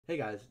Hey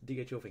guys,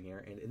 dkchillfang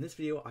here, and in this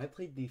video I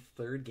played the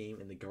third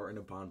game in the Garten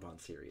of Banban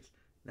series.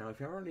 Now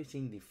if you've already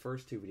seen the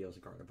first two videos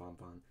of Garten of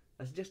Banban,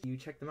 I suggest you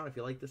check them out if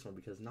you like this one,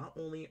 because not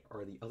only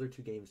are the other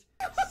two games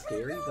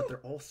scary, but they're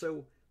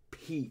also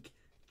peak,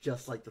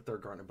 just like the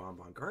third Garten of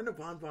Banban. Garten of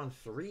Banban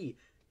 3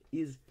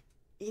 is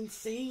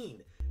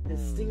insane. It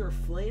has Stinger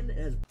Flynn, it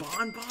has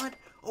Banban,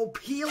 oh,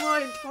 Pila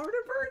and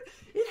Tartarbird,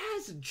 it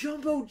has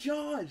Jumbo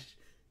Josh,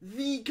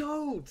 the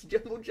GOAT.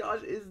 Jumbo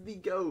Josh is the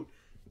GOAT.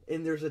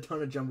 And there's a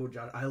ton of Jumbo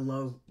Josh. I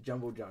love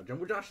Jumbo Josh.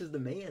 Jumbo Josh is the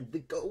man, the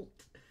GOAT.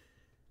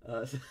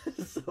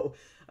 So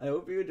I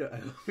hope you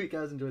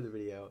guys enjoyed the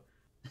video.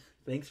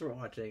 Thanks for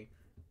watching.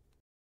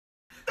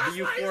 The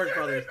EUPHORIC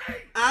brothers,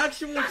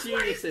 actual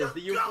geniuses.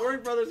 The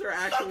EUPHORIC brothers are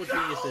actual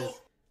geniuses.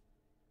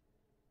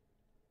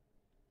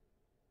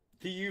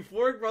 The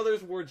EUPHORIC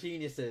brothers were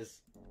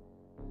geniuses.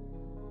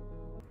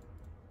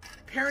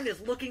 Parent is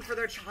looking for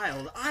their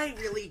child. I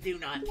really do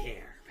not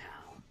care,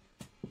 pal.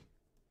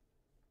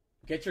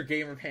 Get your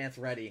gamer pants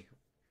ready.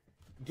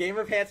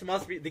 Gamer pants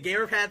must be... The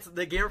gamer pants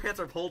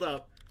are pulled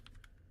up.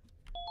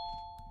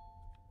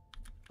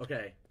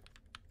 Okay.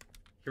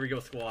 Here we go,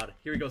 squad.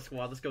 Here we go,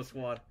 squad. Let's go,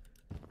 squad.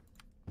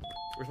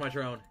 Where's my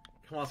drone?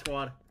 Come on,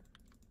 squad.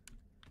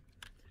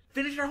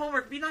 Finish your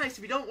homework. Be nice.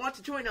 If you don't want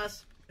to join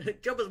us,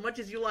 jump as much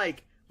as you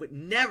like, but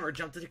never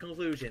jump to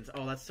conclusions.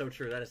 Oh, that's so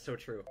true. That is so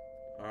true.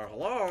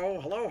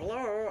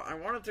 Hello. I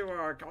wanted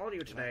to call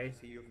you today.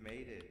 See, you've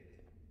made it.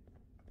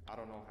 I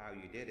don't know how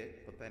you did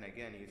it, but then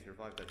again, you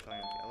survived that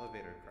giant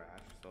elevator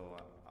crash, so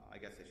I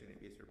guess I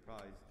shouldn't be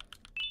surprised.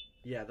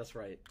 Yeah, that's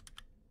right.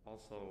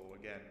 Also,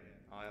 again,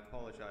 I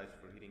apologize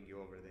for hitting you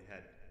over the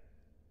head.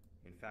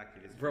 In fact,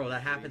 it is... Bro,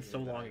 that happened so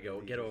long ago.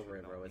 Get over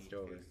it, bro. It's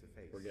over.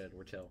 We're good.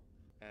 We're chill.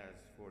 As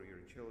for your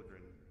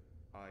children,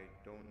 I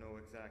don't know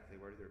exactly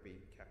where they're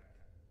being kept,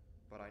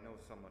 but I know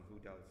someone who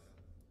does.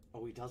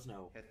 Oh, he does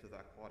know. Head to the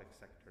aquatic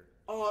sector.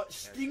 Oh,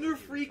 Stinger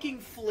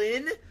freaking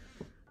Flynn?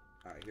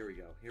 Alright, here we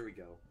go. Here we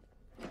go.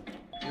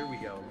 Here we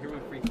go. Here we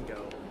freaking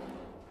go.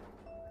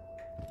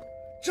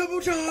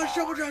 Jumbo Josh!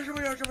 Jumbo Josh!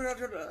 Jumbo Josh! Jumbo Josh!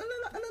 Just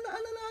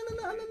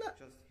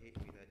hate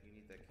me that you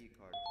need the key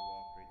card to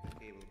operate the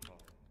cable car.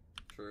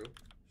 True.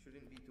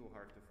 Shouldn't be too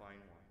hard to find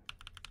one.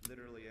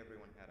 Literally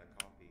everyone had a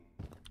copy.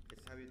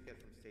 It's how you'd get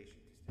from station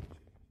to station.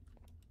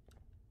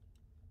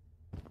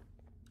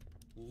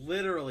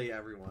 Literally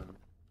everyone.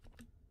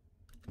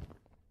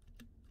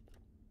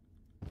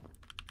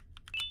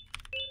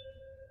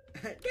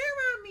 Care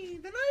about me!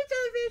 The night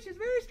jellyfish is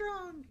very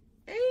strong!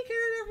 And he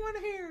carried everyone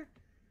here!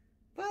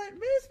 But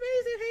Miss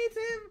Mason hates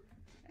him!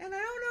 And I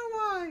don't know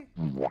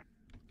why!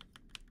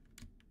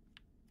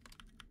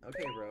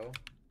 Okay, bro.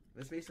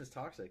 Miss Mason's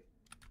toxic.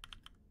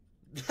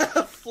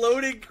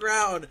 Floating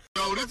crown!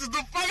 Yo, this is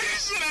the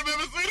funniest shit I've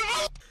ever seen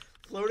of.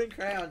 Floating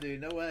crown,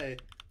 dude. No way.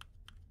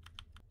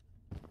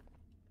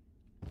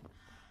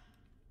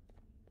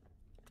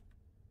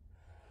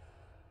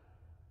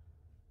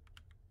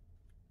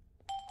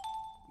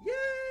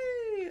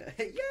 Yay!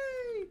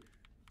 Yay!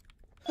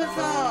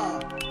 Huzzah!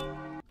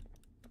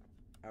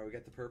 Alright, we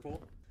got the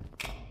purple.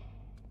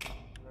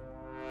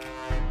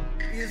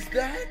 Is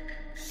that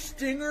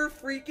Stinger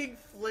freaking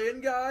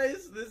Flynn,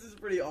 guys? This is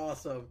pretty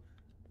awesome.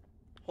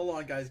 Hold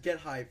on, guys. Get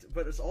hyped.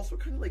 But it's also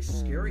kind of, like,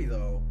 scary,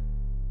 though.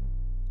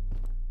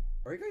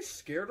 Are you guys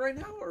scared right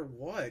now, or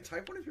what?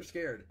 Type 1 if you're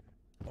scared.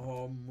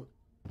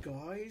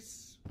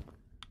 Guys?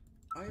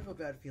 I have a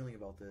bad feeling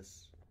about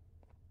this.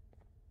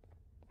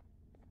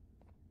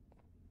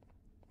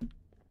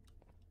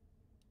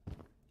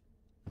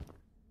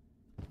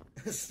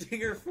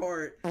 Stinger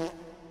fart.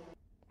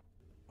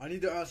 I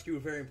need to ask you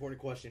a very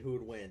important question. Who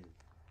would win?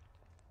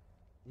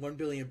 1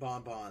 billion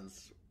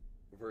bonbons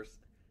versus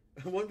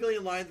 1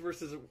 billion lines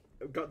versus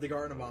the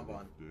Garten of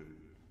Banban. You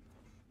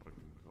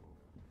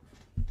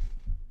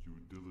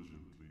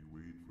diligently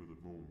wait for the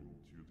moment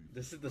you leave.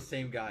 This is the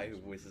same guy who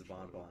voices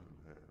Banban.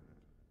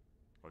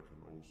 I can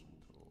also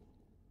tell.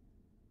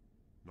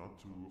 Not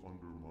to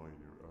undermine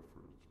your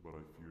efforts, but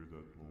I fear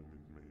that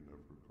moment may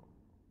never come.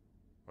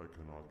 I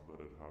cannot let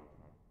it happen.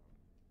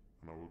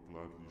 And I will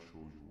gladly show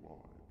you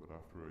why, but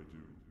after I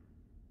do,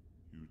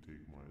 you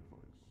take my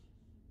advice.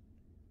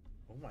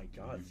 Oh my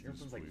god, Stinger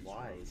sounds like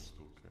lies.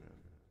 Still can.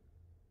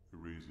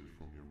 Erase it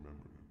from your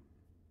memory.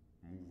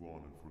 Move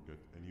on and forget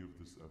any of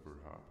this ever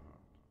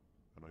happened.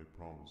 And I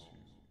promise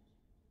you,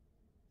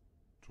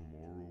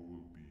 tomorrow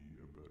will be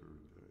a better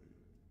day.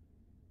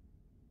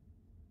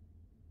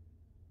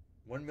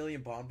 1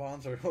 million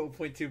bonbons or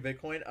 0.2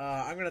 Bitcoin?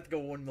 I'm gonna have to go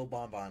 1 mil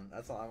bonbon.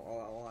 That's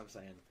all I'm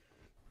saying.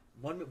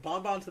 1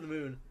 bonbon to the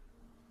moon.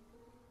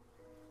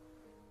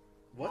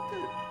 What the?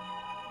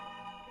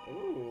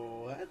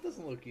 Ooh, that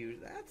doesn't look huge.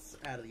 That's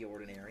out of the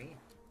ordinary.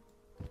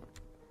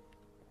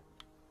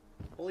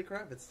 Holy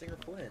crap, it's Stinger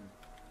Flynn.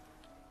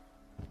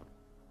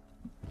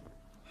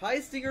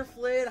 Hi, Stinger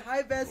Flynn.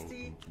 Hi,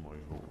 bestie. Welcome to my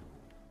home.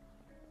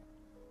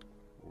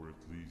 Or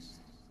at least,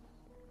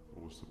 I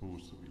was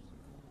supposed to be.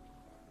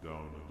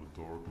 Down in the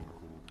dark and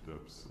cold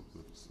depths of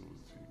the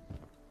facility.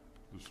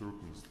 The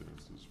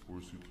circumstances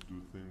force you to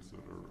do things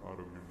that are out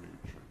of your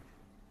nature.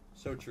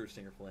 So true,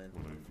 Stinger Flynn.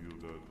 When I feel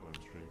that I'm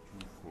straying too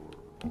far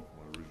off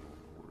my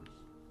original course,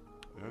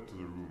 I head to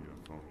the room I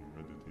found me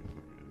meditating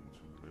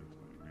into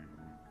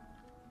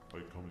anti-reboot.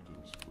 I come to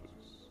this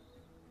place,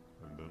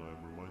 and then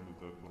I'm reminded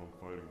that what I'm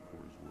fighting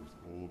for is worth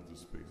all of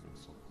this pain and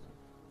suffering.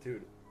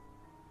 Dude.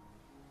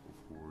 Of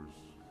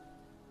course,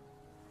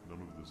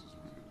 none of this is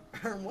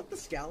real. What the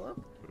scallop?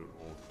 But it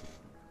all could be.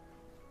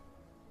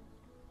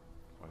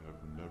 I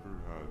have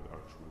never had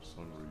actual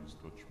sun rays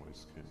touch my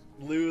skin.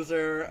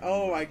 Loser.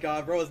 Oh my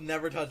god, bro has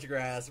never touched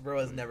grass. Bro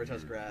has never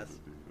touched grass. The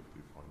day that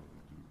they finally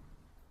do.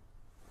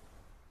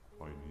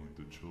 I need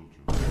the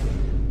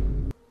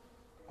children.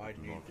 I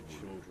need the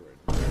children.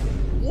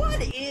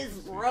 What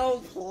is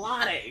bro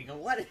plotting?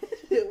 What is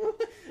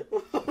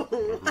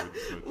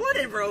What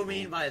did bro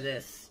mean by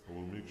this? I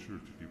will make sure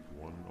to keep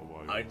one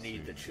alive. I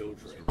need the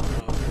children.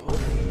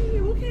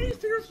 Okay,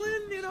 Stinger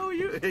Flynn, you know,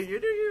 you do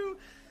you.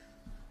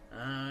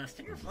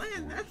 Stinger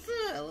Flynn, that's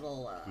a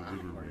little,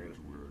 Deliver me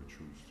to where I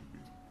choose to be.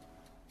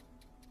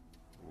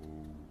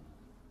 Oh,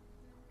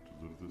 to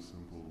live the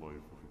simple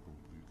life of a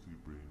completely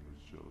brainless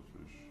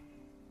jellyfish,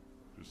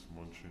 just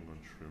munching on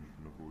shrimp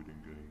and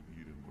avoiding getting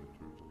eaten by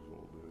turtles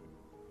all day.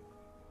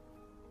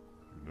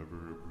 You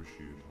never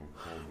appreciate how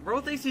calm.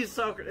 Bro thinks he's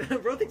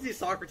Bro thinks he's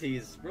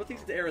Socrates. Bro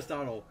thinks he's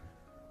Aristotle.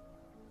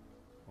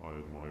 I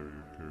admire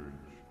your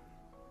courage,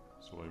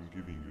 so I'm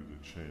giving you the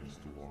chance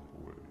to walk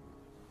away.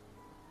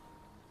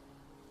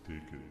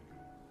 Take it.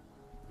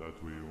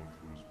 That way you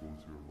won't lose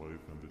both your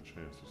life and the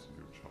chance to see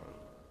your child.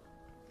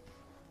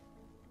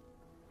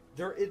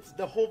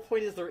 The whole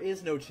point is there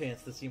is no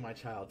chance to see my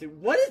child. Dude,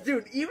 what is,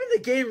 dude, even the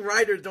game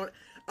writers don't,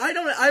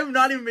 I've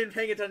not even been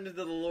paying attention to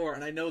the lore,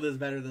 and I know this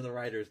better than the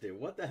writers do.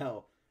 What the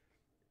hell?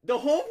 The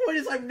whole point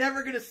is I'm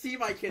never gonna see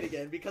my kid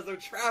again because they're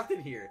trapped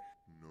in here.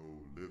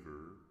 No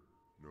liver,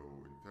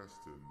 no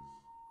intestines.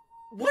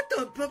 What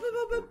the,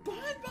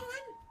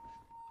 Banban?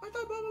 I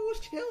thought Banban was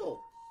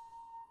chill.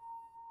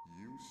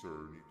 You,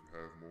 sir, need to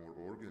have more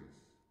organs.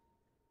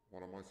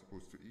 What am I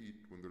supposed to eat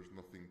when there's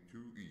nothing to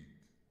eat?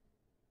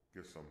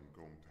 Guess I'm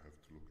going to have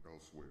to look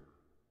elsewhere.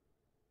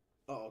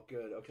 Oh,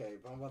 good. Okay,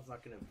 Banban's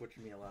not gonna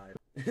butcher me alive.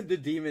 The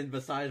demon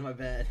beside my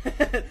bed.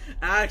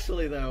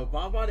 Actually, though,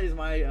 Banban is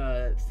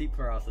my sleep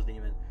paralysis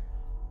demon.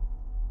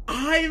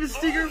 I'm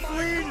Stinger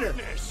Flynn!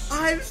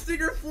 I'm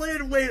Stinger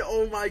Flynn! Wait,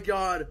 oh my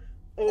god.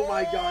 Oh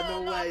my god,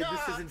 no way.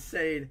 This is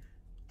insane.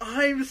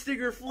 I'm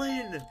Stinger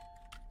Flynn!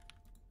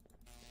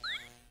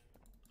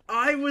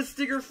 I was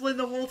Stinger Flynn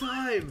the whole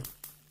time!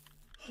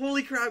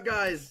 Holy crap,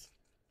 guys!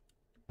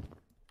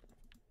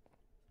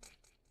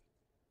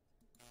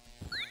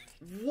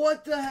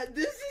 What the heck?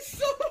 This is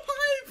so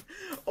hype!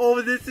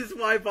 Oh, this is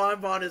why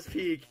Banban is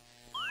peak.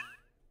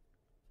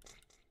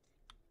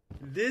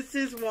 This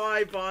is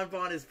why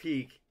Banban is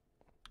peak.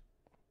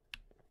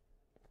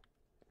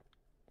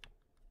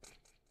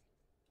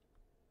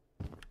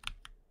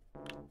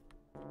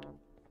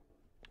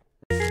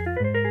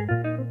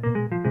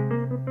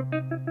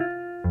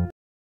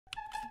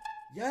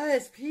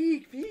 Yes,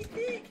 peak.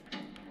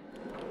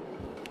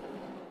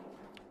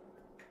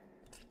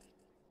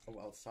 Oh,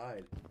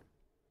 outside.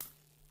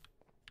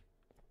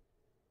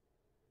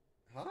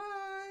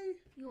 Hi.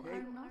 You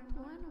are not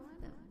one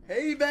of them.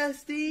 Hey,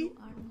 bestie. You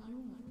are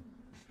human.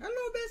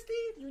 Hello,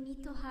 bestie. You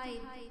need to hide.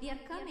 They are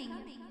coming.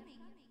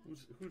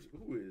 Who's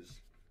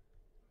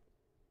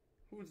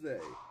they?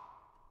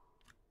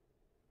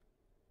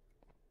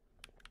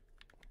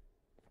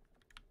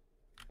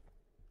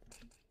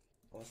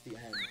 Oh, that's the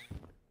end.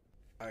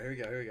 Alright,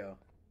 here we go.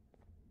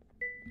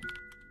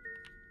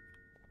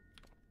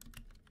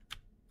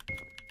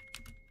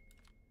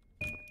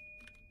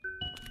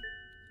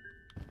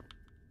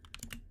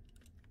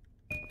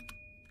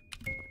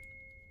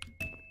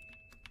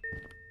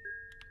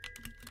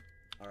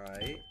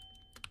 Alright.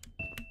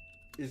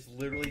 Is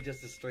literally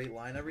just a straight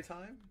line every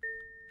time?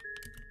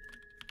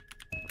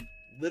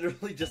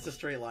 Literally just a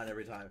straight line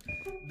every time.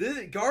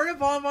 Garten of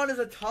Banban is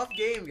a tough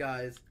game,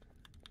 guys.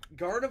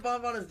 Garten of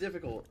Banban is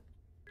difficult.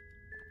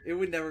 It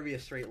would never be a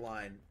straight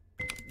line.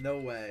 No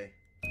way.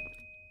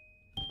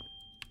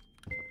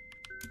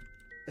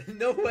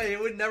 No way,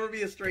 it would never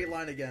be a straight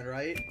line again,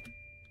 right?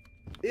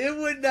 It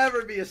would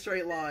never be a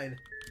straight line.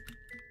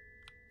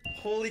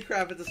 Holy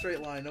crap, it's a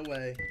straight line, no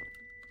way.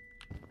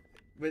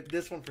 But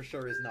this one for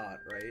sure is not,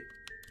 right?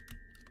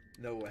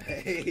 No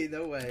way,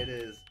 no way it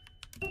is.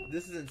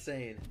 This is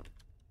insane.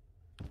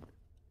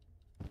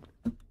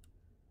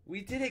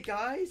 We did it,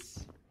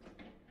 guys!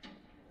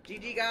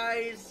 GG,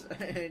 guys!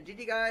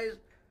 GG, guys!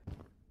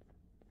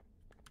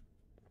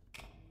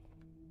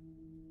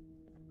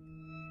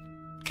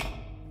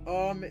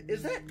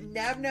 Is that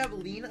Nab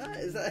Lena?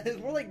 Is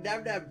more like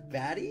Nab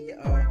Batty?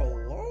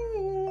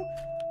 Hello?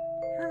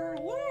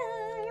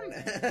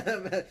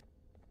 Hello?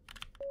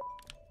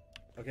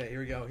 Okay, here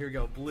we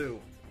go, blue.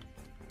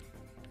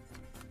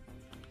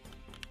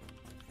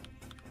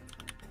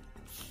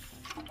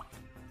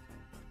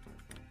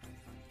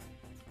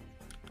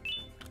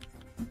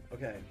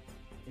 Okay,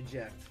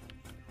 inject.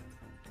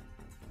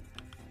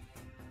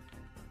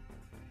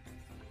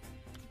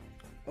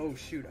 Oh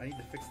shoot, I need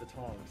to fix the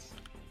tongs.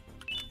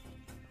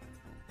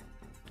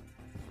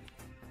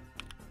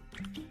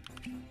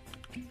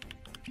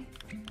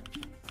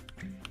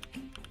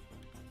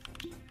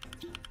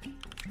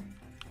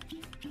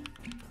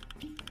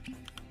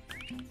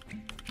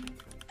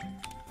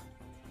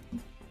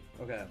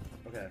 Okay,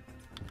 okay.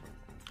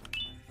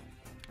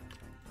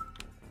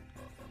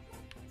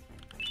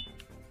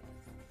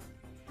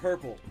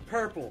 Purple,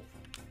 purple,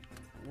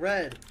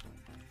 red,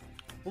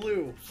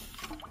 blue.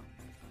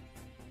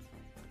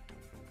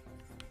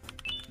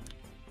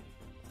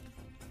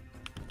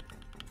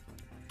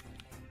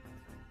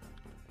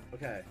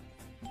 Okay.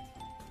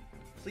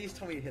 Please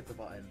tell me to hit the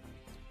button.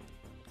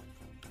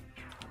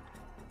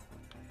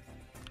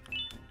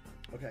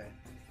 Okay.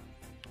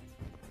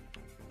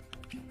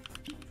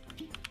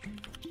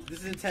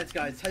 This is intense,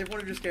 guys. Type 1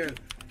 if you're scared.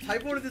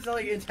 Type 1 if this is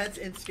like intense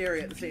and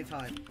scary at the same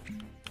time.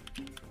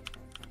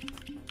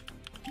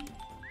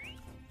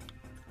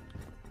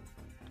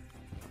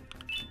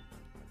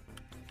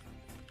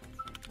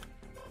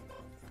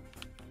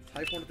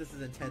 Type 1 if this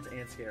is intense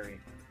and scary.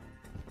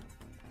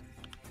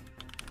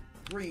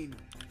 Green.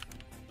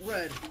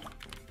 Red.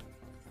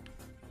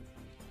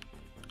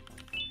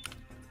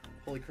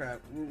 Holy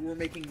crap. We're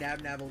making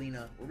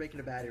Nabalina. We're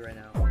making a baddie right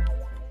now.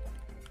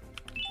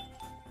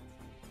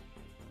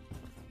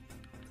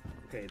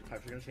 Okay, the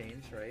types are gonna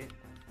change, right?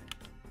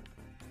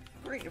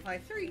 Great, if my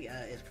 3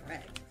 is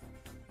correct.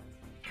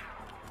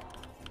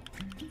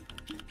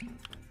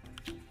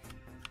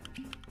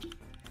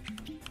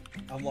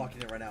 I'm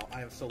locked in right now.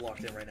 I am so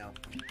locked in right now.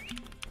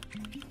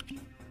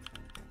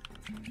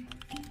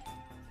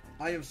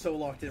 I am so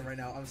locked in right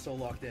now. I'm so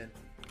locked in.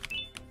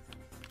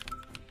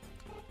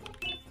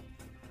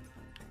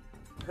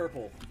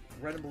 Purple,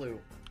 red and blue.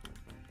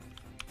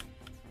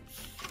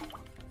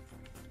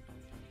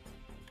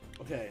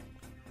 Okay.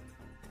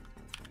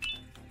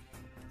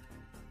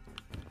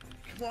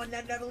 Come on,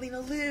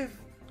 Nabalina, live!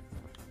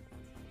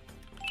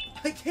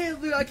 I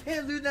can't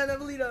lose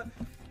Nabalina!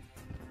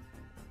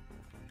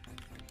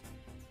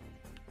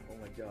 Oh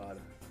my god.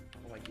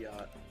 Oh my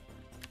god.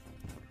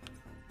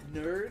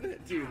 Nerd?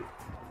 Dude.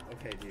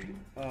 Okay, dude.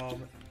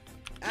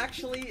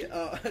 Actually,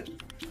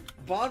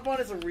 Banban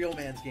is a real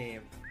man's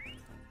game.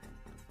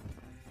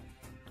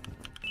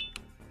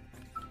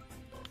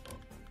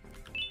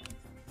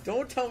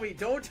 Don't tell me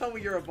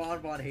you're a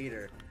Banban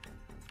hater.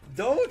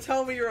 Don't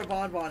tell me you're a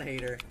Banban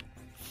hater.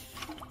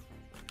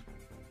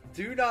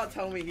 Do not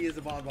tell me he is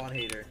a Banban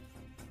hater.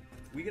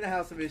 We're gonna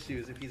have some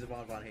issues if he's a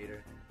Banban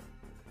hater.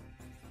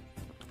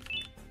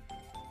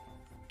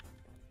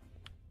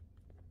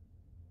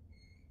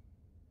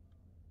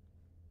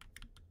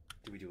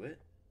 Do we do it?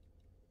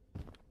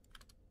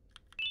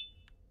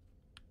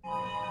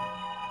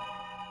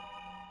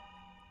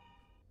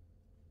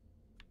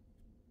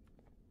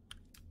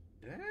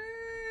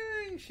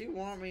 Dang, she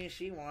want me,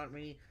 she want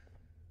me.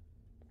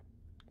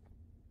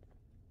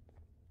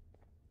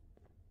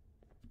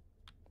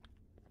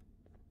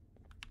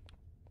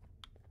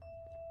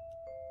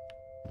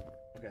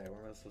 Okay,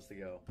 where am I supposed to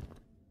go?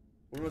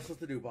 What am I supposed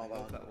to do, I hope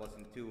Banban? that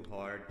wasn't too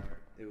hard.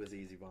 It was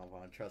easy,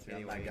 Banban. Trust me,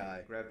 Anyway, I'm that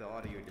guy. grab the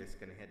audio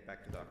disc and head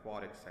back to the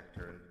aquatic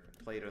sector and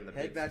play it on the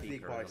Head big back to the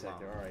speaker aquatic on the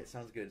sector. lounge. Alright,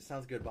 sounds good.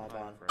 Sounds good, Banban.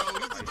 Time for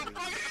a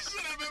nice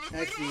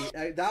read.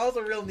 Actually, that was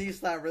a real knee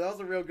slapper. That was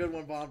a real good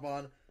one,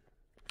 Banban.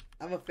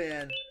 I'm a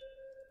fan.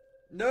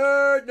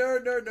 Nerd.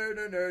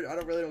 I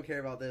really don't care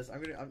about this.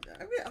 I'm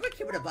gonna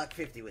keep it a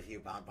 $1.50 with you,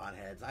 Banban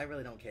heads. I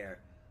really don't care.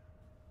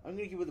 I'm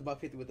gonna keep it a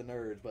 $1.50 with the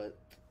nerds, but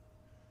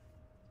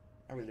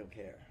I really don't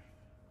care.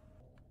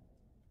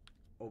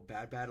 Oh,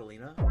 Bad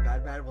Alina?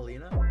 Bad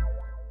Alina?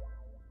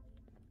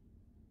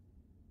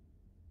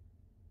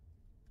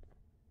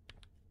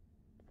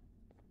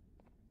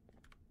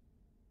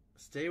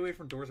 Stay away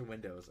from doors and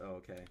windows. Oh,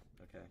 okay.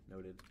 Okay,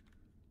 noted.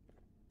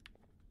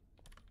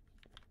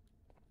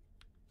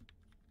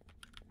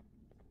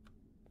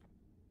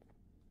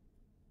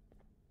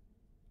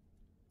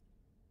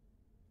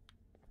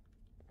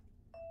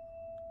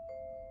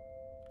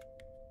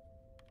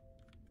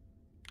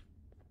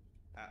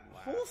 At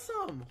last.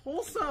 Wholesome!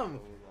 Wholesome!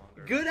 No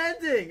longer. Good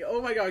ending!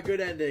 Oh my god,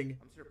 good ending.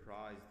 I'm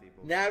surprised they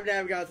both. Nav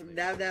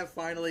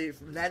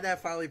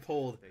finally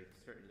pulled. They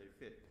certainly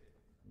fit.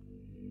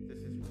 This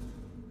is.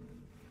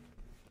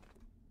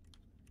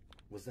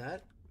 Was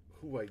that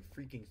who I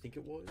freaking think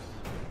it was?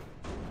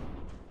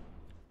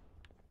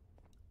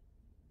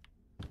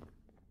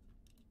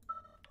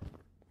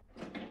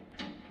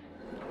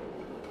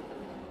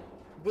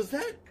 Was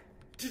that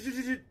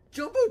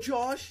Jumbo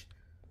Josh?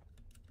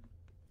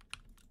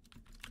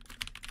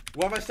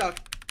 Why am I stuck?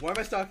 Why am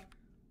I stuck?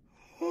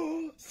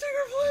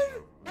 Stinger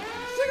Flynn!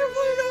 Stinger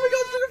Flynn! Oh my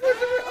god, Stinger Flynn!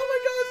 Oh my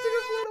god,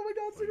 Stinger Flynn! Oh my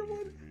god, Stinger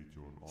Flynn! Made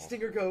you an offer,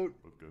 Stinger Goat.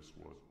 But guess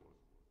what?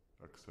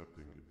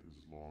 Accepting it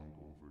is long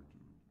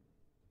overdue.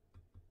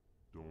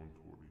 Don't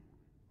worry.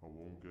 I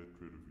won't get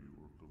rid of you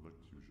or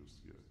collect you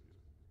just yet.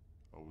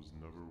 I was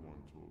never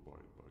one to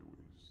abide by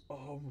ways.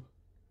 I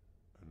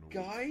know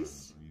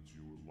Guys? friends need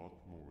you a lot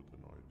more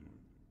than I do.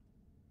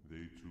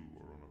 They too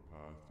are on a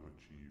path to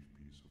achieve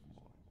peace of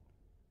mind.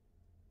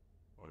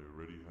 I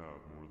already have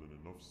more than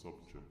enough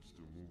subjects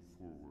to move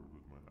forward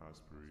with my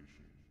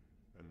aspiration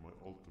and my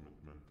ultimate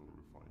mental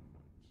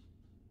refinement.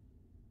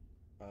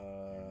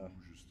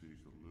 You just take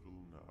a little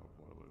nap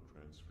while I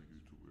transfer you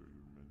to where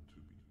you're meant to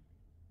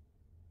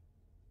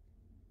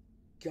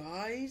be.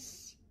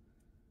 Guys?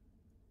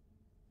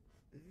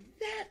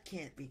 That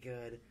can't be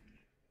good.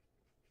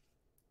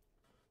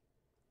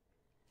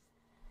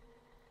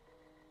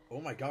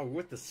 Oh my god, we're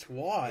with the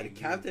squad. Hey,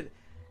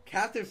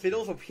 Captain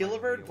Fiddles,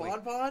 Opilabird, Finally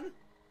awake. Bonbon?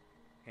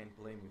 Can't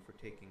blame you for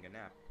taking a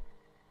nap.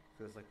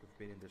 Feels like we've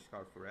been in this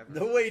car forever.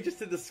 No way, you just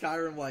did the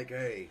Skyrim like,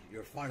 hey,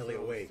 you're finally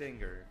So, awake.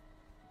 Stinger,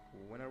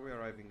 when are we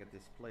arriving at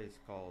this place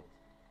called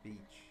Beach?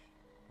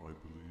 I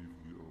believe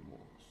we are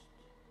lost.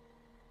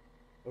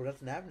 Oh,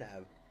 that's Nab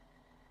Nab.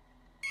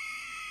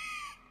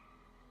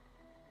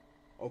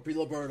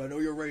 Opilabird, I know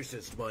you're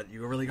racist, but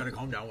you're really gonna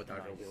calm down with that,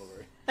 Nice.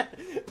 Opilabird.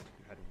 You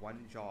had one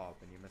job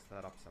and you messed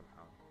that up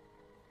somehow.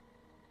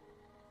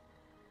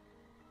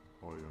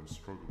 I am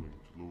struggling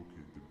to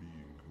locate the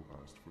being who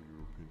asked for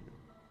your opinion.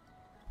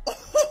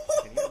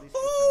 Can you at least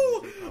put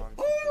some music on? Oh, Since we're gonna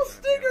be out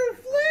Stinger here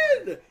for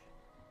a Flynn!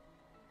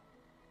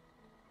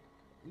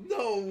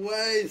 No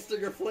way,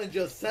 Stinger Flynn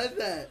just said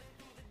that.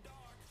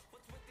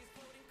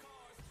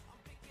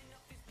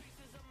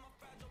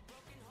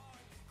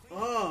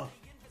 while.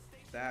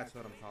 That's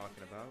what I'm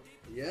talking about.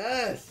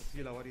 Yes.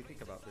 Sheila, what do you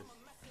think about this?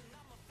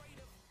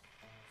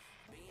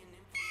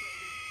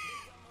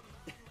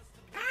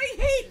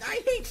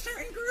 I hate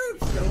certain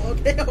groups. No,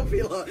 okay,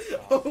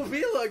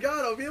 Opila,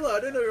 God, Opila, I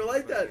didn't know you were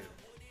like that.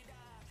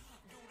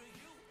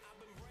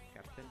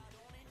 Captain?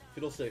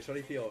 Fiddlesticks, how do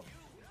you feel?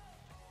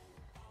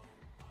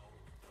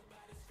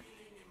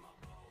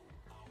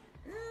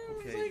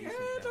 Okay, It's you like, it's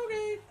can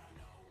okay.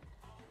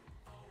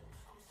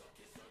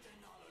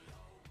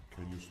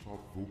 Can you stop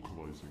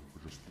vocalizing for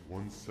just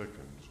 1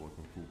 second so I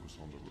can focus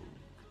on the road?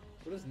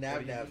 What does What Nab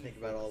do you Nab mean think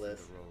about all focus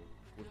this? on the road?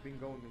 We've been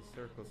going in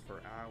circles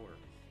for hours.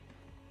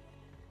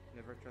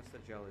 Never trust a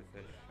jellyfish.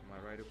 Am I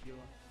right,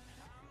 Opila?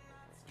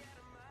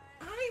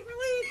 I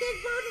really think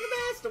bird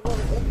is the best.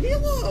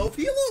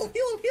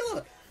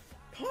 Opila.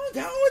 Calm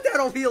down with that,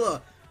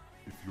 Opila.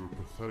 If your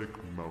pathetic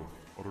mouth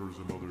utters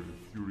another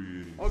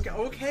infuriating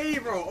Okay,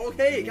 bro.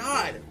 Okay,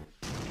 God.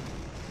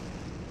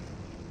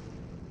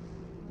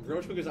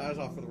 Bro took his eyes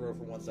off for the road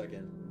for 1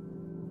 second.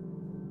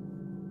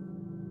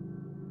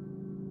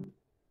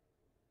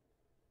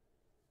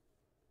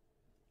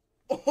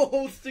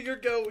 Oh, Stinger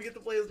go. We get to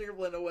play a Stinger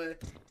Blend away.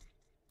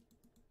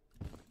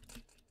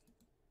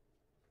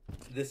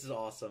 This is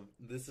awesome.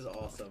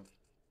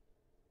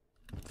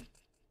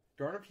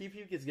 Garten of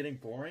Banban is getting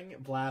boring.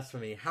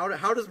 Blasphemy. How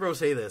does bro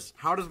say this?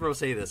 How does bro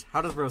say this?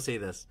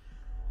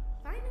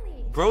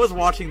 Finally. Bro is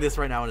watching this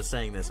right now and is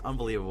saying this.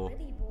 Unbelievable.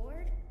 Really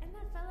bored, and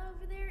that fella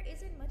over there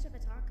isn't much of a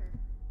talker.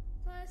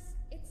 Plus,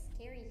 it's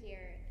scary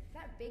here.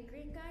 That big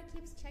green guy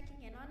keeps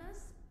checking in on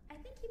us. I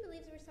think he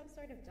believes we're some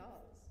sort of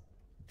dolls.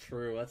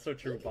 True. That's so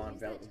true, We can Bon.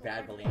 use that to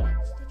Bad our Belina.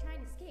 advantage to try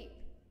and escape.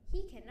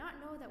 He cannot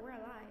know that we're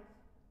alive.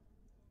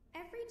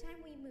 Every time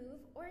we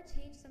move or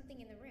change something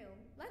in the room,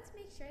 let's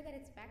make sure that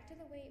it's back to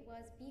the way it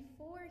was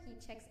before he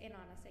checks in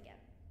on us again.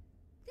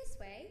 This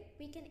way,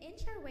 we can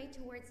inch our way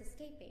towards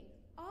escaping,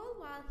 all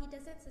while he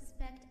doesn't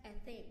suspect a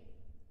thing.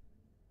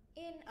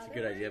 In It's a other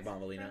good words, idea,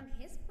 Bombalina. from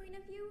his point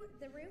of view,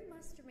 the room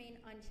must remain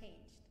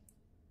unchanged.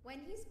 When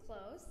he's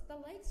close, the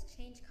lights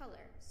change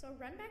color, so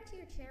run back to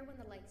your chair when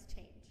the lights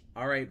change.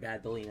 Alright,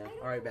 Bad Belina. I don't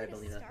Alright, know Bad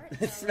where to Belina. start,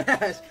 though,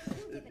 Smash! so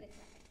we'll give it a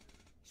try.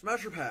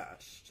 Smash or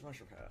pass.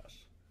 Smash or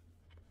pass.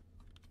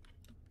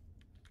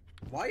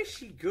 Why is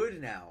she good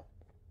now?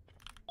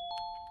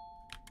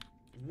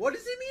 What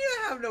does it mean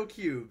I have no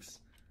cubes?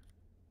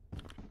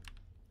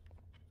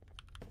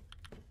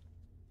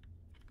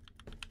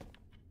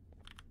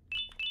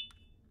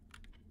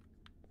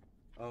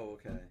 Oh,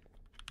 okay.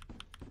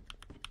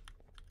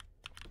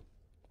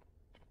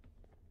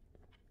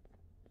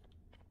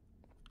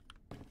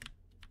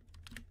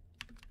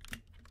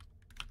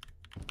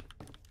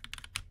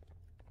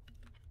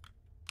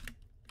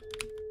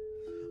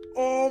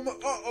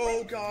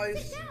 Uh-oh,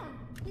 guys. Sit down!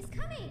 He's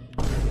coming!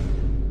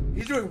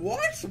 He's doing what?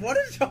 What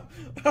is Double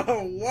Josh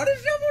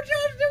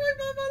doing,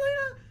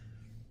 Bonbalina?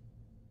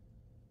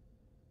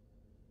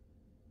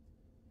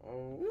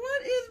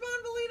 What is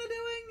Bonbalina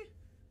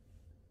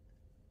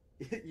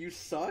doing? You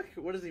suck?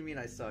 What does he mean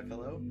I suck?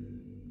 Hello?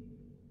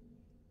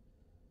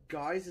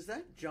 Guys, is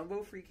that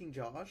Jumbo freaking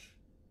Josh?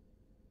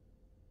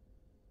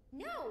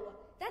 No!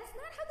 That's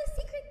not how the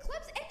secret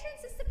club's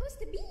entrance is supposed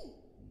to be!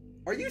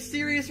 Are you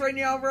serious right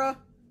now, bruh?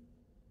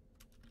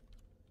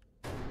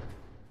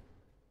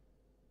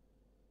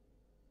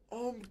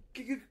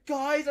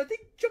 Guys, I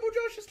think Jumbo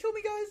Josh just killed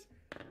me,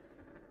 guys.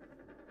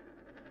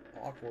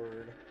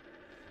 Awkward.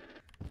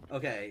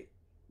 Okay,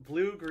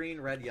 blue, green,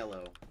 red,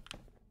 yellow.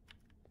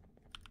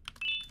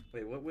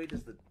 Wait, what way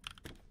does the...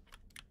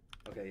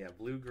 Okay, yeah,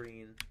 blue,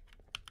 green.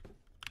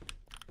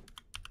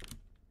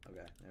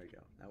 Okay, there we go.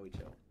 Now we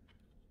chill.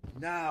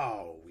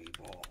 Now we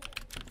ball.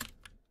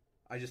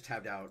 I just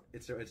tabbed out.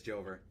 It's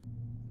Jover.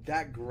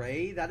 That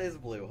gray? That is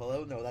blue.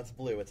 Hello? No, that's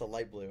blue. It's a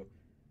light blue.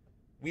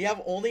 We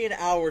have only an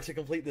hour to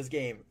complete this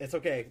game. It's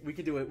okay. We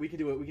can do it. We can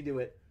do it. We can do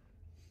it.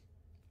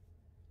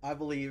 I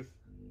believe.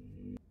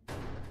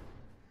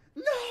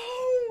 No!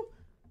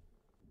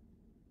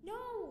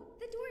 No,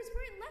 the doors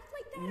weren't left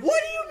like that.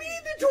 What do you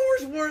mean the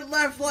doors weren't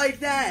left like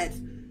that?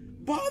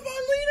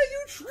 Bombalina,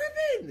 you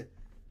tripping?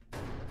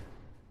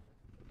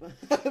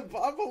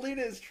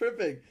 Bombalina is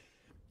tripping.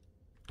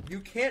 You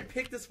can't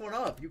pick this one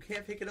up. You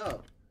can't pick it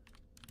up.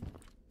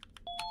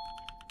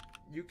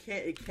 You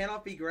can't. It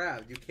cannot be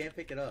grabbed. You can't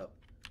pick it up.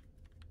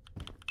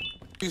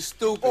 You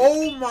stupid.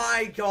 Oh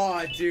my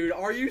god, dude.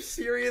 Are you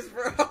serious,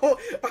 bro? Are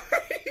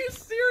you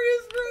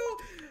serious, bro?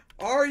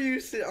 Are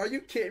you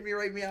kidding me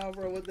right now,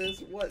 bro, with this?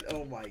 What?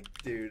 Oh my,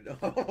 dude.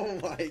 Oh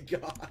my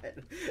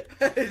god.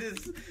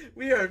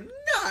 We are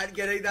not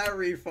getting that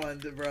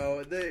refund,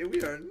 bro.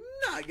 We are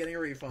not getting a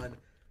refund.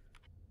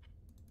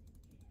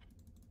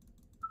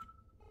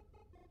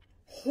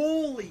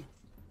 Holy.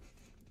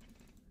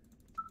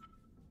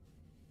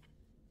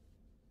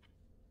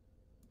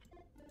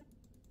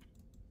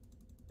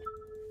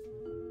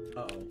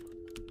 Uh-oh.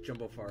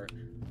 Jumbo fart.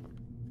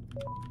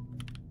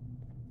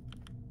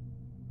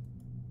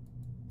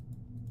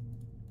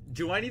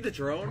 Do I need the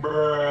drone?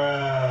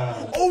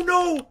 Oh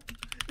no!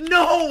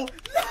 No!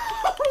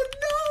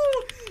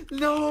 No!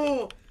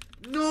 No!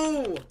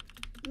 No!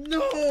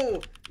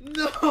 No!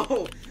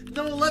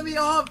 No! Let me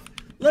off!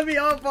 Let me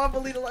off,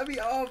 Bombalina! Let me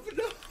off!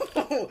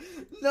 No!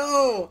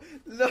 No!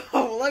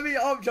 No! Let me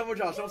off, Jumbo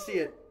Josh! Don't see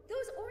it.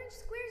 Those orange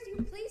squares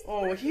you placed.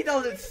 Oh, he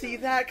doesn't see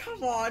that.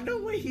 Come on, no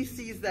way he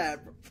sees that.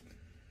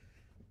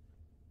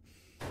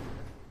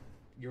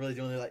 You're really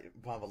doing it like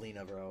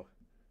Bombalina, bro.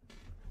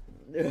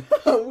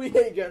 We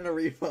ain't getting a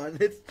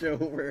refund. It's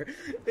Jover.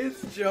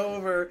 It's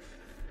Jover.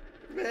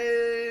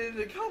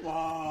 Man, come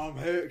on,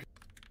 man.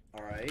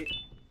 Alright.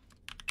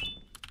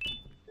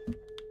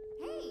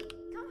 Hey,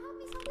 come help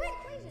me solve that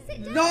equation.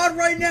 Sit down. Not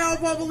right now,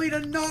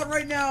 Bombalina. Not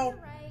right now.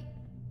 Alright.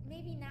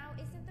 Maybe now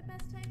isn't the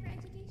best time for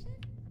education?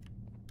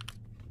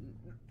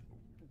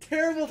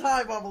 Terrible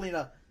time,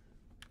 Bombalina.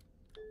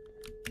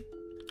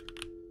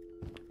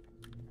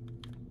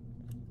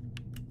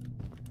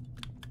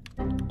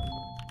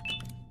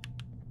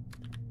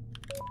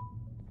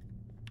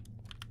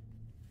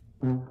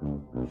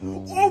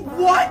 Oh,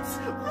 what?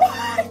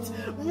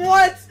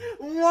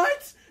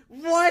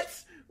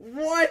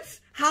 What?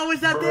 How is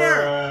that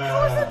there?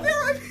 How is that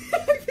there?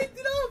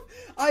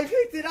 I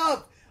picked it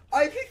up.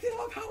 I picked it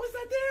up. How is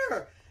that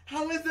there?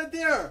 How is that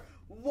there?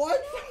 What?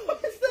 How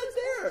is that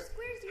there?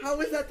 How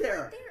is that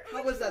there?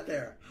 How is that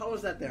there? How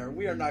is that there?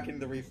 We are not getting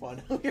the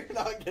refund. We are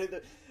not getting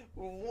the...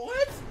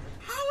 What?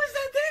 How is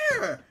that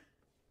there?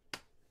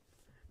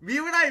 Me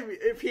and I...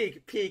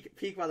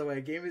 Peak, by the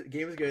way. Game is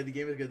good. The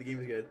game is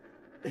good.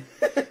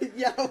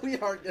 Yeah, we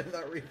aren't getting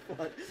that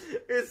refund.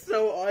 It's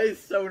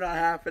so not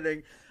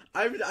happening.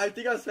 I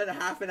think I spent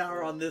half an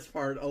hour on this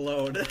part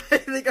alone. I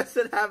think I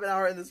spent half an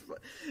hour in this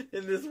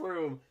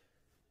room.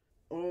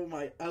 Oh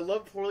my! I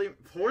love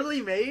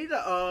poorly made.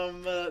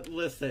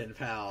 Listen,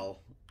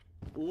 pal.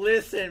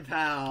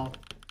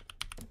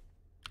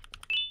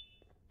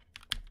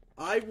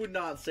 I would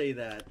not say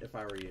that if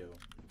I were you.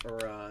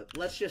 Or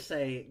let's just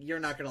say you're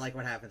not gonna like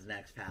what happens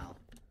next, pal.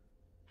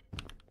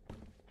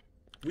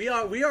 We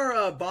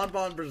are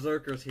Bonbon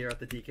Berserkers here at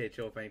the DK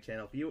Chillfang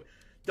channel. If you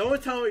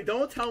don't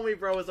tell me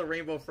bro is a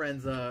Rainbow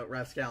Friends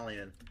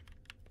Rapscallion.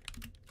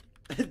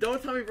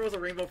 Don't tell me bro is a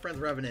Rainbow Friends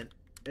Revenant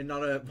and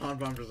not a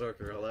Bonbon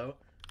Berserker, hello?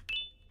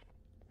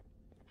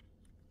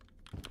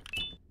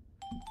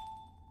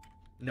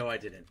 No I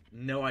didn't.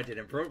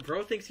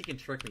 Bro thinks he can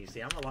trick me.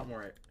 See, I'm a lot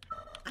more...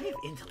 I have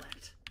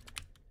intellect.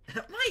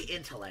 My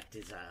intellect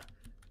is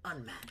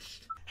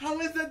unmatched. How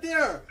is that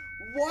there?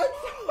 What?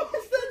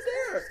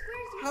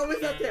 How is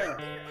that there?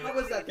 How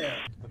is that there?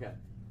 Okay.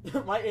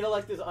 My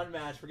intellect is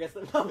unmatched. Forget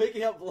that I'm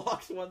making up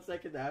blocks 1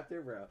 second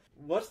after, bro.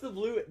 What's the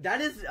blue?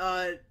 That is,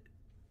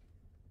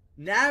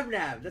 Nab.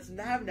 That's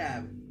Nab.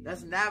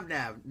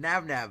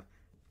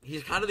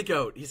 He's kind of the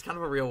goat. He's kind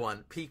of a real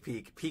one.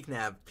 Peak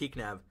Nab.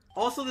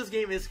 Also, this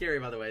game is scary,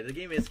 by the way. The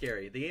game is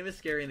scary and the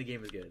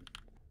game is good.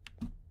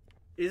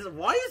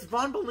 Why is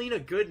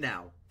Bombalina good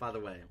now, by the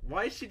way?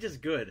 Why is she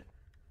just good?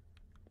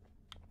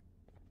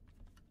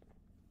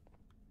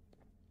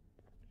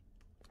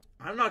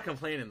 I'm not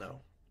complaining though.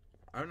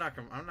 I'm not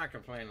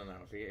complaining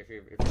though. If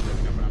you're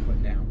just coming up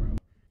putting down,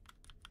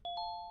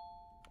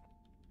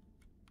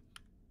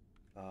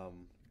 bro.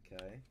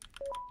 Okay.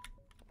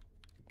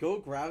 Go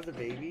grab the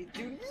baby.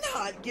 Do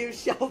not give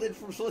Sheldon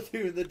from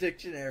Splatoon the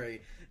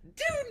dictionary.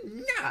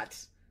 Do not.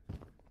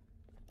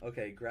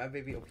 Okay, grab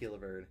baby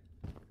Opila bird.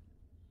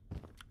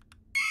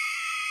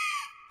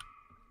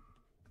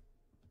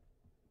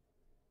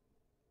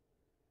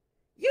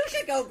 You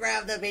should go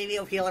grab the baby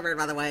Opila bird,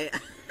 by the way.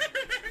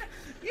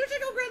 You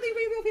should go grab the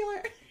baby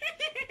Opila.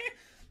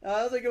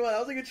 That was a good one. That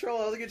was a good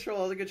troll.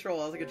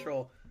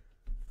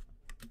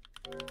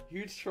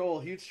 Huge troll.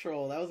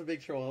 That was a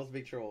big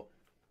troll.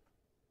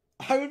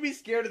 I would be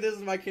scared of this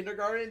in my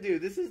kindergarten,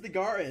 dude. This is the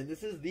Garten.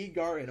 This is the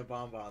Garten of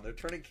Banban. They're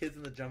turning kids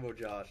into Jumbo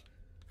Josh.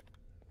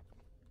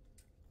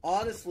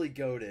 Honestly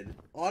goated.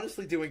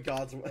 Honestly doing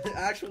God's work.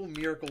 Actual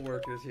miracle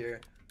workers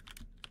here.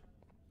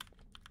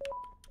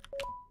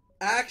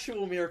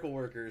 Actual miracle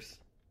workers.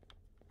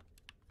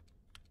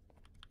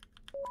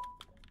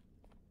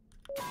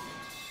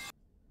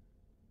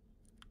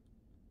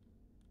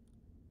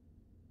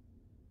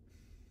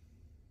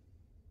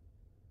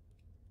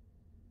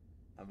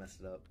 I messed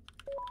it up.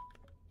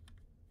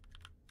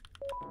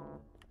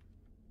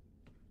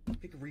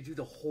 I can redo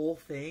the whole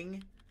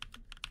thing?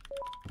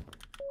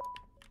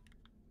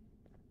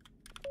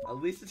 At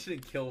least it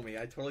shouldn't kill me.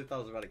 I totally thought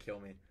it was about to kill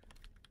me.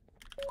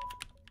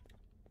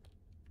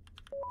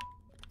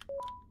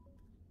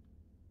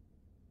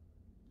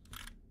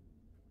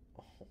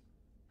 Oh.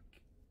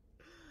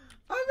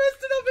 I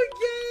messed it up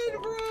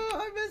again, bro!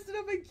 I messed it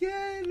up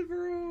again,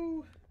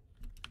 bro!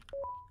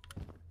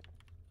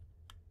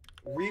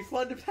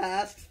 Refund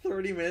passed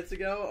 30 minutes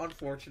ago.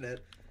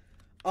 Unfortunate.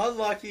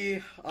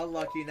 Unlucky.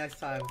 Unlucky. Next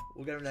time.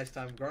 We'll get him next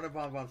time. Garten of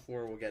Banban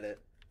 4, we'll get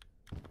it.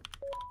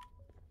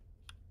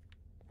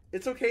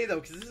 It's okay though,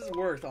 because this is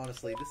worth,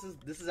 honestly.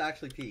 This is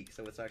actually peak,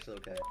 so it's actually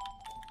okay.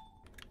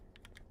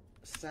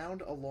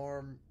 Sound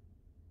alarm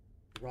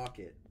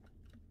rocket.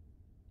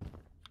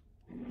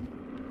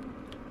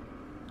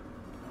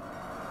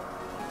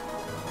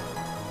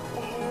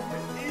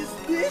 Is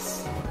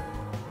this?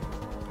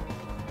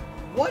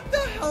 What the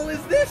hell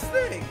is this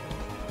thing?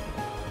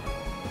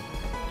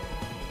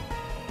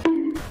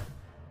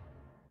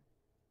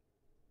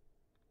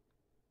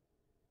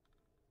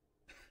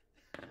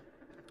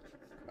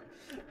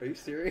 Are you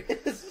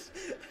serious?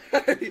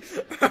 Are you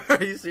serious?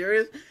 Are you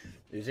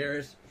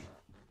serious?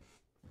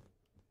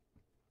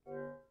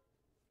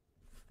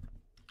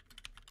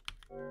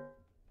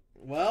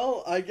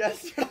 Well, I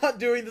guess you're not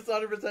doing this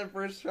 100%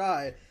 first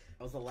try.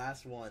 That was the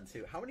last one,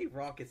 too. How many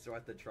rockets do I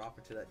have to drop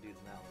into that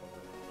dude's mouth?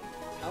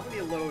 How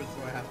many loads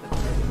do I have to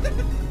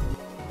do?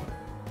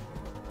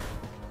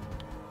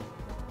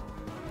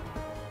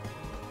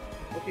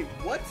 Okay,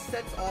 what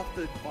sets off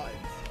the buttons?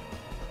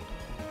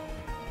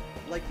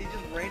 Like, they just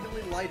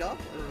randomly light up,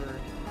 or...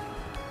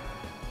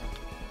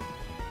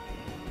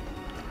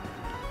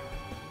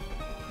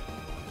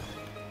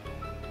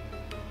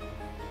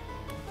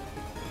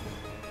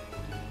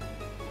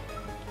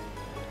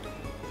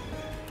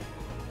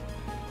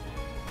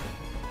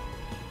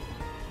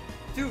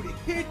 Dude,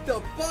 hit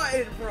the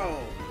button, bro!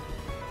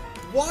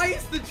 Why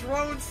is the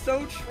drone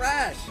so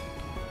trash?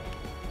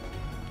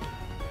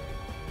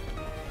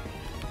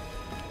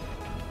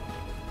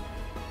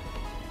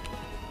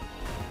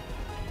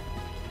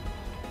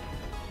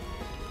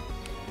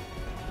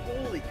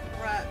 Holy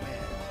crap,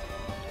 man.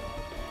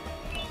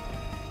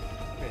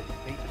 Okay,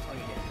 bait the tongue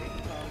again. Bait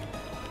the tongue.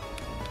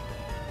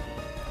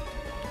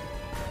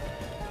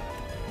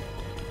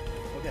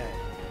 Okay.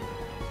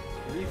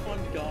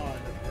 Refund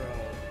gone, bro.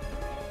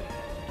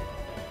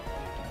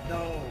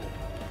 No.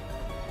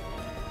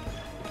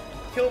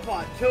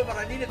 Killbot,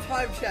 I need a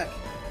time check.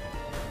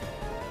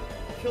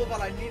 Killbot,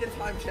 I need a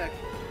time check.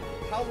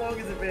 How long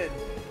has it been?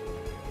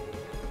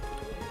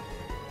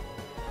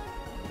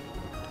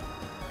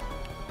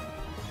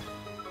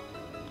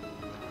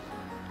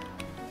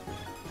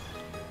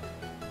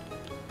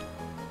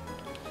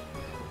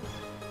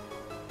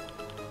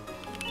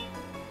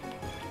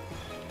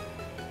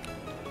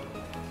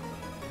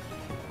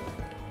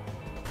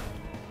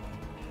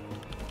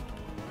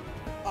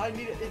 I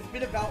need it. It's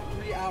been about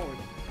 3 hours.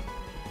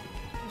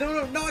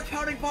 No, not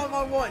counting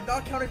Banban 1.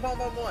 Not counting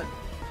Banban 1.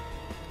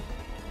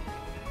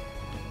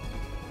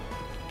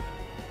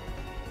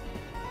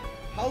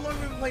 How long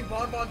have we been playing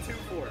Banban 2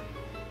 for?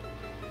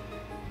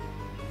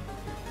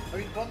 I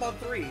mean, Banban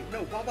 3.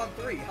 No, Banban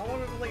 3. How long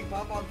have we been playing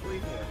Banban 3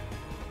 for?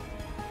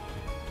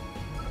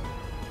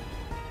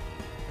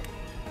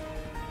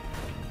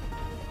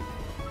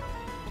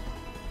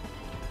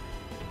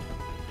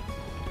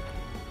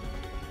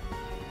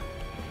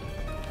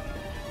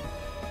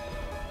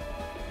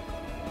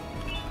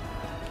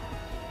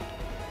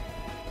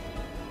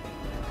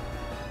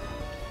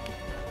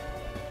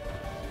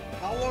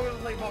 How long have we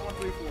been playing Banban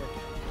 3 for?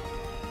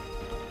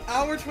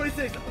 Hour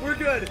 26. We're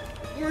good.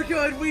 We're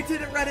good. We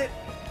did it, Reddit.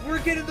 We're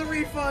getting the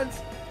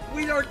refunds.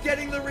 We are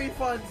getting the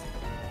refunds.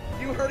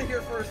 You heard it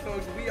here first,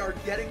 folks. We are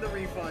getting the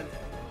refund.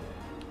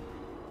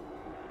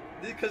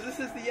 Because this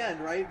is the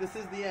end, right? This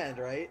is the end,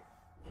 right?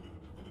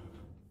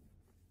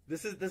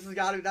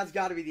 That's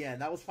gotta be the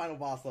end. That was final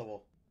boss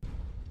level.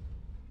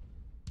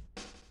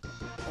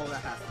 Oh,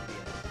 that has to be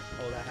it.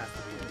 Oh, that has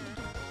to be it.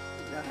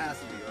 That has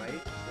to be,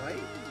 right?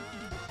 Right?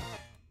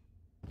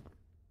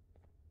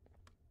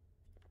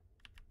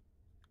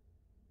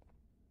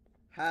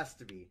 Has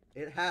to be.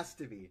 It has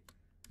to be.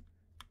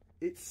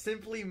 It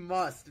simply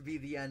must be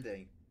the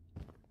ending.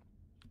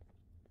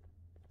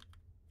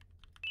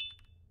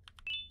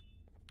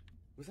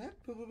 Was that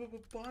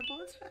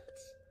Banban's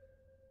hats?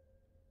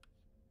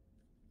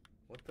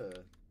 What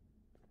the?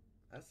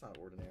 That's not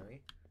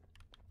ordinary.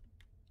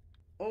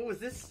 Oh, is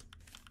this?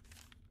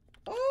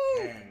 Oh!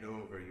 Hand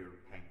over your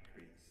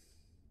pancreas.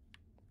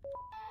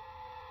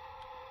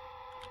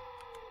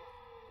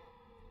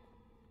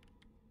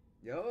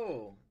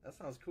 Yo, that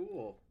sounds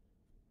cool.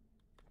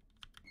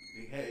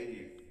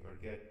 Behave or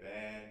get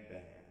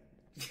banned.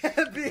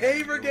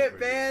 Behave or get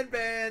banned.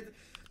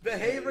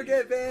 Behave or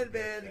get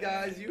banned,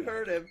 guys. You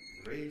heard him.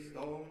 3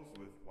 stones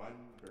with 1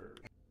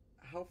 bird.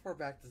 How far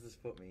back does this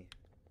put me?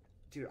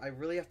 Dude, I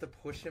really have to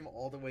push him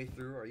all the way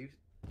through? Are you...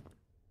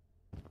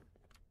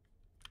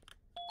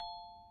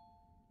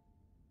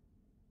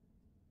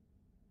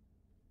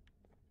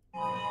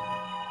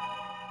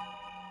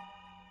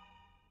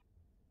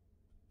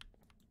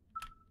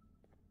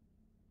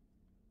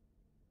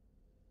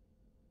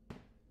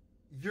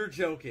 You're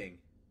joking.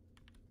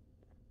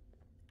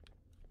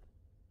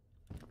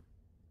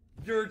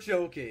 You're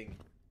joking.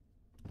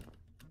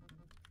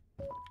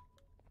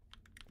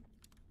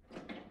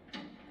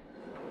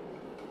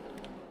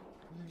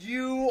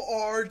 You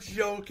are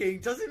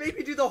joking. Does it make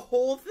me do the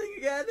whole thing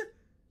again?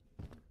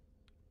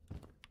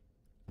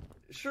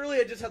 Surely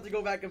I just have to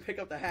go back and pick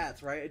up the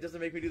hats, right? It doesn't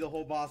make me do the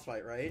whole boss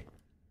fight, right?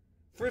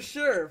 For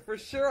sure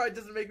it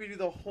doesn't make me do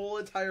the whole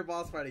entire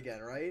boss fight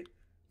again, right?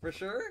 For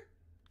sure?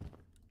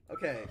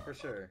 Okay, for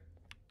sure.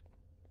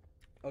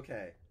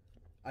 Okay.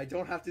 I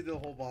don't have to do the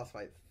whole boss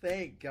fight.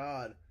 Thank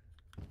God.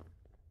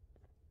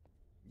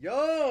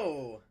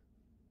 Yo!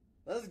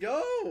 Let's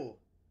go!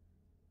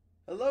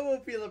 Hello,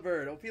 Opila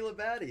Bird. Opila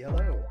Baddie,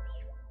 hello.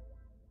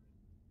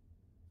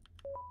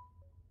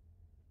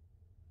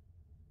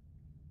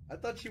 I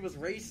thought she was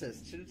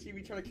racist. Shouldn't she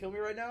be trying to kill me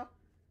right now?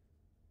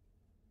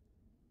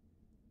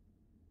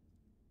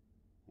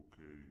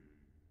 Okay.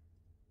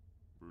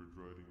 Bird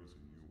riding is a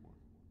new one.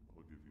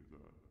 I'll give you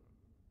that.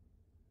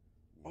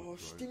 What Oh,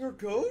 drives Stinger you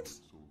Goat? forward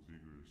so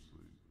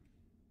vigorously?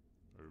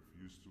 I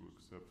refuse to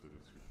accept that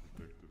it's your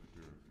protective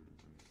character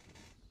instincts.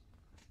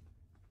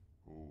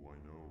 Oh, I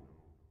know.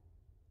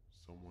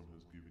 Someone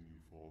has given you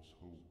false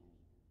hope.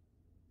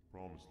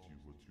 Promised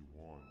you what you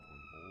want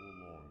when all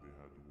along they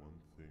had one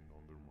thing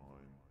on their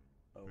mind.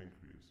 Oh.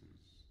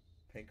 Pancreases.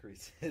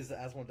 Pancreases,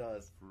 as one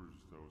does.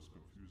 First, I was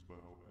confused by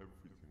how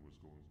everything was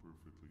going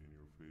perfectly in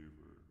your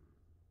favor,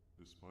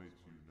 despite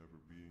you never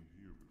being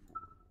here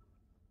before.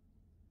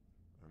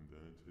 And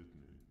then it hit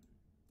me.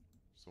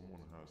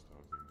 Someone has to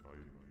have been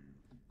guiding you.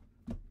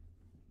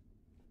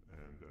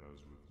 And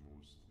as with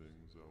most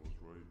things, I was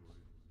right.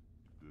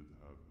 You did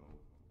have help.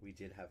 We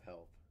did have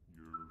help.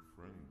 Your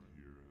friend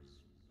here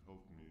has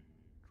helped me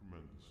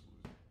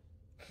tremendously.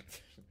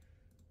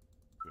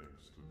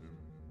 Thanks to him,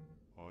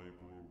 I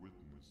bore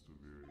witness to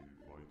very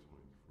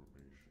vital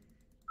information.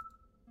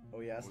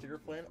 Oh yeah, Stinger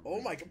Flynn? Oh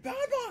my God,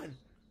 Banban!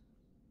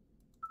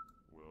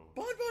 Well,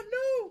 Banban,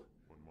 no!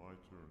 when my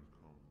turn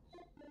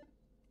comes,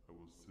 I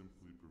will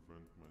simply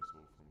prevent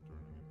myself from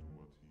turning into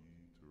what he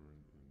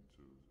turned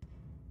into.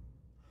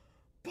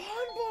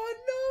 Banban,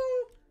 no!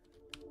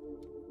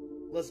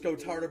 Let's go,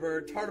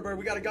 Tartarbird. Tartarbird,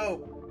 we gotta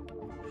go!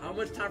 How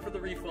much time for the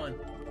refund?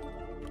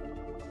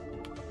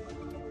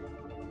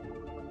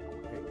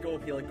 Okay, go,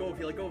 Opila, go,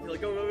 Opila, go, Opila,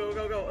 go, go, go,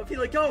 go, go!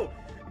 Opila, go!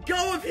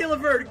 Go,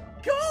 Opila Bird!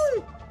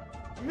 Go!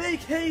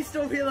 Make haste,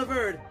 Opila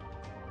Bird!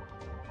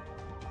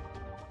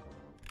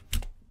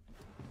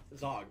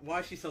 Zog, why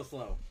is she so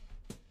slow?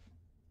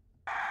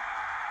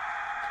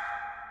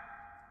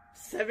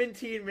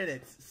 17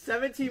 minutes.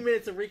 17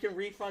 minutes and we can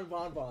refund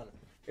Banban.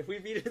 If we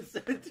beat it in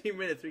 17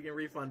 minutes, we can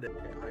refund it.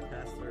 Okay, I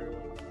pass through.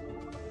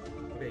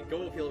 Okay,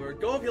 go, Opila Bird.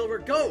 Go, Opila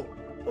Bird, go!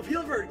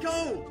 Opila Bird,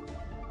 go!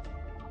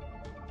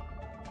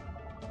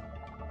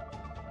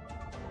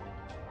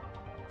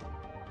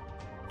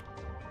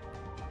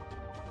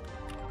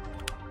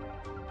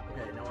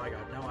 Okay, now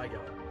I go.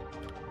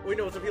 Wait,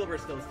 no, it's Opila Bird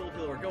still. It's still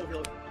Opila Bird. Go,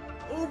 Opila Bird.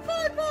 Oh,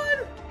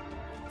 Banban!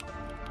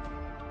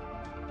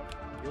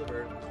 Opila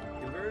Bird.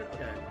 Opila Bird?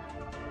 Okay.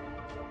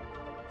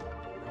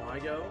 Now I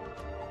go.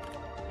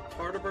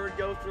 Tartarbird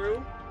go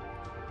through.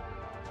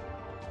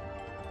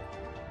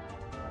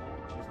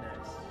 Who's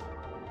next?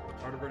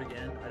 Tartarbird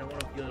again. I don't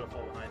want to feel it to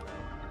fall behind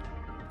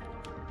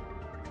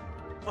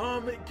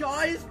though.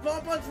 Guys,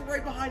 Banban's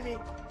right behind me.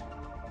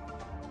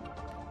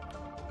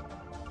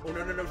 Oh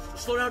no no no!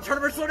 Slow down,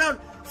 Tartarbird, slow down!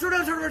 Slow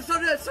down, Tartarbird, slow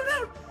down! Slow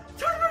down!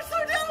 Tartarbird,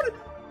 slow down!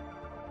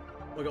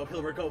 Oh go,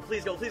 Opila Bird, go!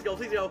 Please go! Please go!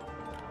 Please go!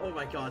 Oh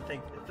my God!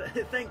 Thank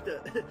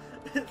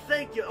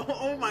you!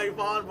 Oh my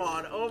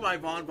Banban! Oh my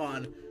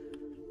Banban!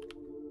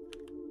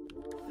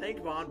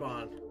 Thank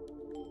Banban.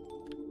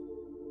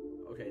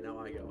 Okay, now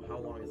I go. How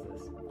long is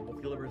this?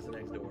 Opila Bird's the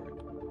next door.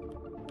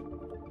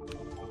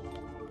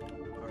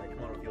 Alright,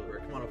 come on, Opila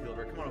Bird. Come on, Opila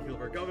Bird. Come on, Opila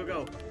Bird. Go, go,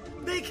 go.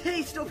 Make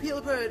haste,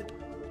 Opila Bird!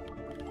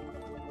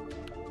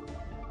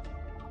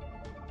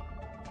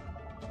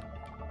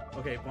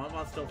 Okay,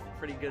 Banban's still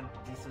pretty good,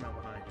 decent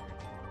amount behind here.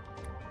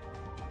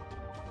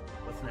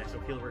 What's next?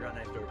 Opila Bird got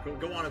next door.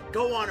 Go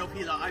on,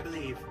 Opila, I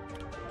believe.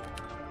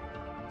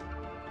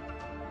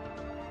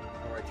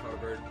 Alright,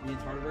 Tartarbird. Me and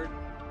Tartarbird.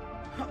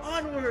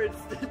 Onwards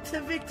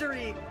to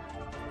victory!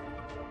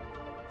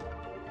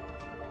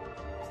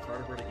 It's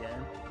Tartarbird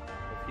again.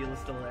 Opila's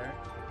still there.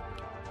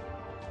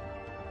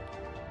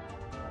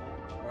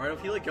 Alright,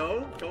 Ophelia,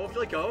 go. Go,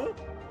 Ophelia, go.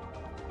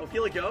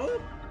 Ophelia,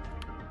 go.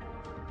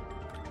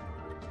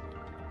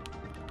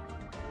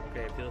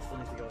 Okay, Ophelia still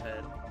needs to go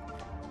ahead.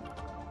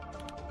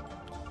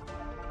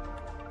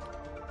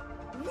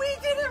 We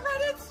did it,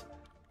 Reddit!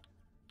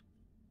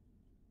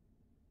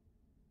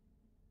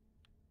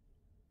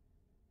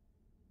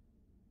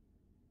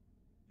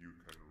 You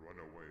can run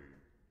away,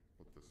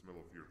 but the smell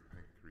of your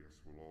pancreas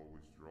will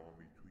always draw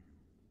me to you.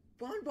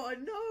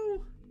 Banban,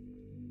 no!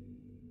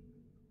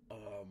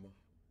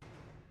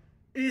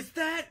 Is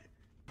that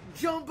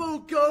Jumbo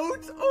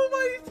Goat? Oh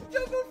my, it's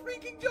Jumbo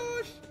freaking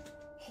Josh!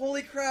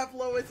 Holy crap,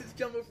 Lois, it's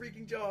Jumbo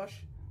freaking Josh.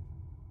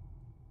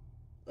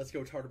 Let's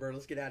go, Tartarbird,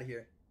 let's get out of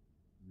here.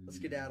 Let's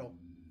skedaddle.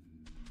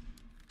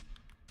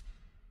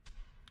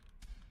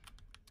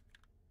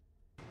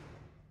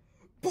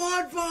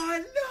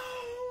 Banban,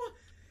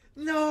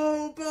 no!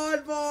 No,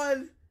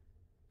 Banban!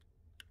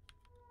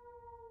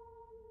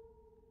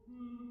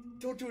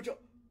 Don't do it, oh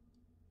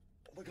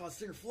my god,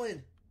 Singer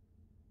Flynn!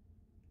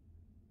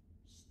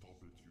 Stop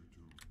it, you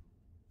two.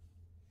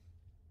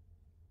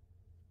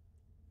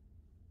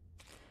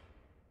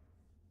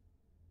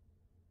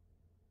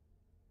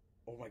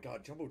 Oh my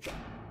god, Jumbo Josh.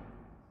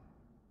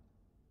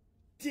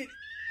 Did...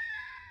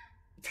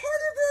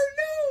 Tartarbird,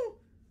 no!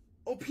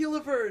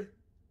 Ophelia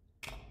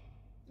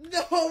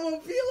No,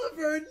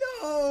 Ophelia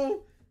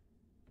no!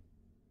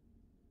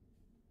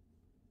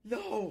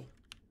 No!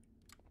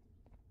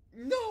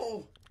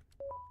 No!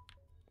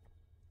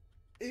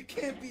 It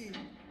can't be!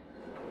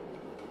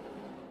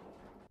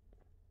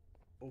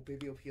 Oh,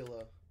 baby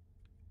Ophelia.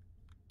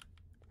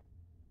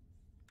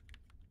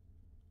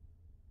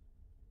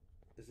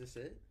 Is this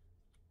it?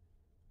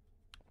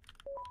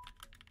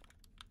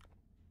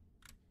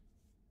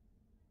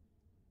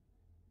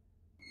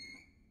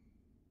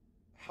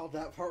 How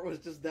that part was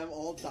just them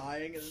all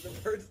dying and then the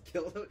birds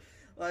killed them.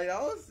 Like,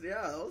 that was,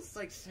 yeah, that was,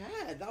 like,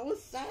 sad. That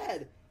was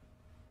sad.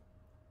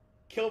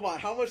 Killbot,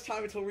 how much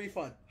time until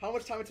refund? How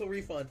much time until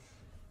refund?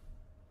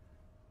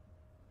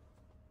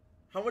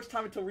 How much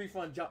time until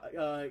refund,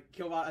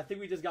 Killbot? I think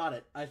we just got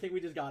it. I think we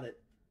just got it.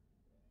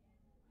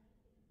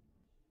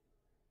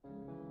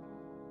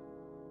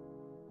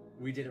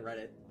 We did it,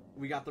 Reddit.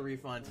 We got the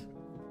refund.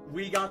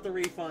 We got the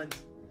refund.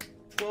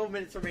 12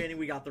 minutes remaining,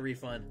 we got the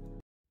refund.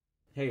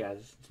 Hey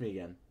guys, it's me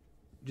again.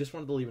 Just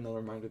wanted to leave another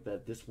reminder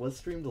that this was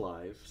streamed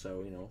live,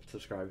 so, you know,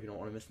 subscribe if you don't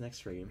want to miss the next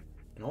stream.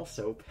 And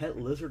also, pet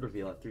lizard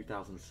reveal at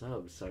 3,000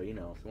 subs, so, you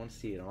know, if you want to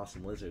see an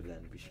awesome lizard, then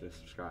be sure to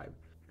subscribe.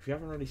 If you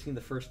haven't already seen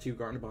the first two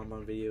Garten of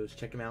Banban videos,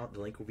 check them out, the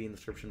link will be in the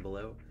description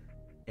below.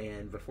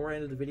 And before I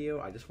ended the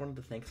video, I just wanted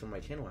to thank some of my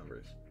channel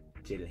members.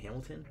 Jaden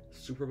Hamilton,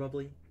 Super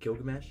Bubbly,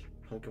 Gilgamesh,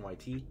 Pumpkin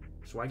YT,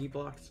 Swaggy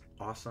Blocks,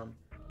 Awesome,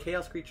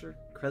 Chaos Creature,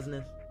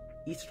 Kresnith,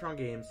 Eastron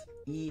Games,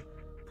 E,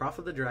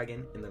 Prophet the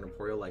Dragon, and the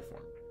Emporial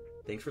Lifeform.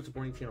 Thanks for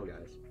supporting the channel,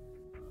 guys.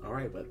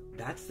 Alright, but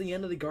that's the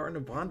end of the Garten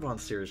of Banban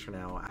series for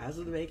now. As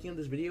of the making of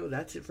this video,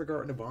 that's it for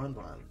Garten of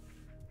Banban.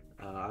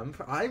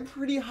 I'm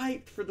pretty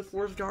hyped for the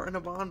fourth Garten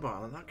of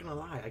Banban, I'm not gonna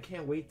lie. I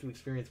can't wait to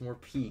experience more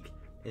Peak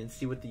and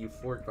see what the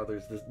EUPHORIC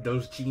brothers,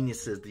 those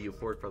geniuses the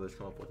EUPHORIC brothers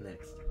come up with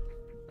next.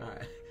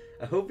 Alright,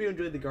 I hope you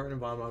enjoyed the Garten of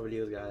Banban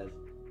videos, guys.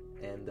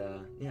 And,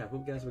 yeah, I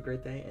hope you guys have a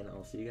great day, and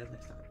I'll see you guys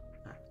next time.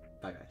 Alright,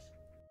 bye, guys.